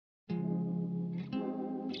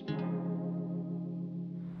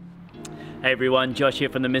Hey everyone, Josh here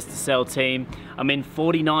from the Mr. Cell team. I'm in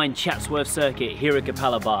 49 Chatsworth Circuit here at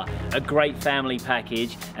Capalaba. A great family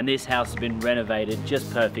package, and this house has been renovated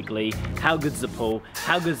just perfectly. How good's the pool?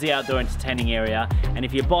 How good's the outdoor entertaining area? And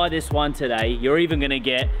if you buy this one today, you're even gonna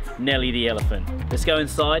get Nelly the elephant. Let's go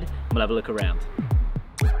inside and we'll have a look around.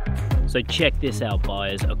 So check this out,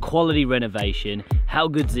 buyers. A quality renovation. How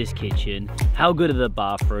good's this kitchen? How good are the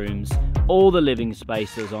bathrooms? All the living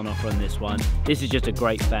spaces on offer on this one. This is just a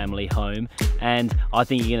great family home, and I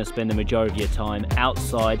think you're gonna spend the majority of your time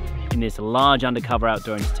outside in this large undercover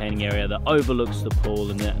outdoor entertaining area that overlooks the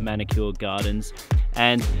pool and the manicured gardens.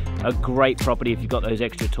 And a great property if you've got those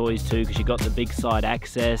extra toys too, because you've got the big side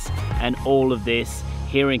access and all of this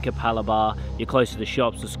here in Capalaba. You're close to the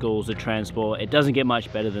shops, the schools, the transport. It doesn't get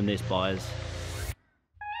much better than this, buyers.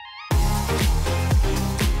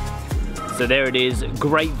 So there it is,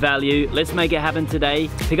 great value. Let's make it happen today.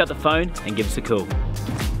 Pick up the phone and give us a call.